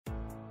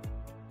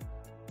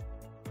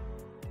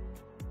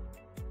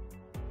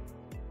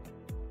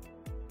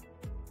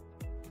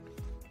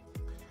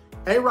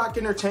A-Roc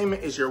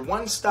Entertainment is your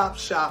one-stop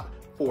shop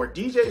for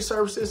DJ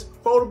services,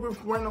 photo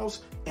booth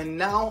rentals, and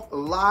now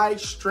live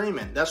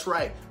streaming. That's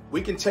right.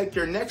 We can take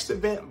your next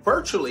event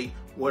virtually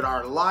with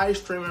our live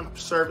streaming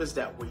service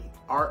that we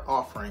are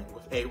offering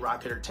with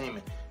A-Roc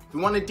Entertainment. If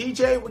you want a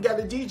DJ, we got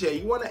a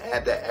DJ. You want to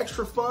add that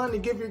extra fun to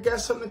give your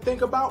guests something to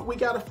think about? We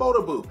got a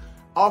photo booth.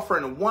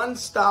 Offering a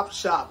one-stop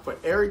shop for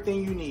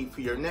everything you need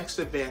for your next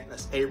event.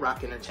 That's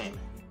A-Roc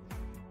Entertainment.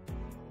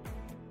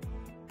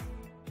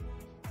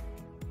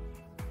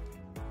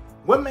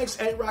 What makes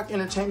A-Roc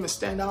Entertainment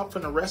stand out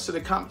from the rest of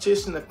the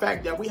competition? The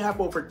fact that we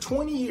have over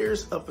 20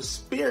 years of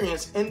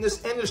experience in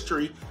this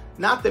industry,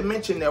 not to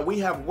mention that we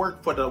have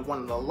worked for one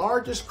of the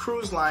largest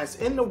cruise lines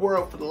in the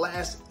world for the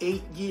last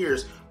 8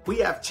 years. We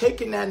have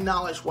taken that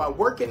knowledge while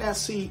working at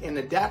sea and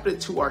adapted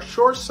it to our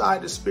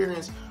shoreside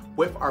experience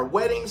with our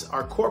weddings,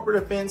 our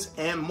corporate events,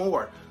 and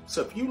more.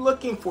 So if you're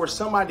looking for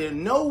somebody that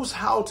knows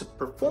how to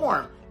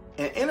perform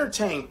and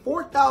entertain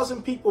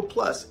 4,000 people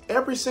plus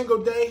every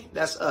single day,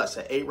 that's us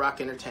at A-Roc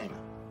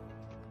Entertainment.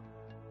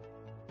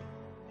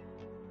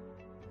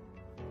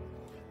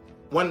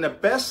 One of the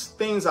best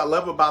things I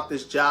love about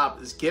this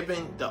job is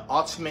giving the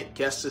ultimate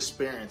guest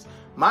experience.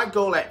 My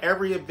goal at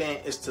every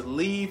event is to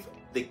leave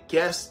the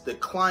guest, the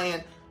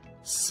client,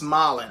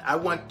 smiling. I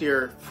want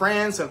their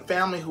friends and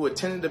family who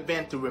attended the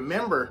event to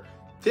remember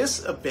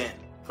this event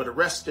for the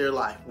rest of their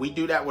life. We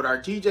do that with our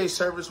DJ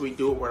service, we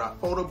do it with our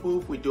photo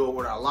booth, we do it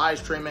with our live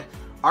streaming.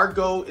 Our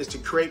goal is to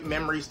create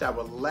memories that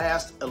will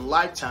last a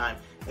lifetime,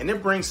 and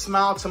it brings a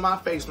smile to my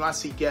face when I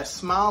see guests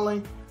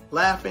smiling,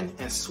 laughing,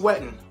 and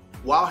sweating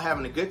while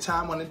having a good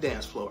time on the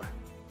dance floor.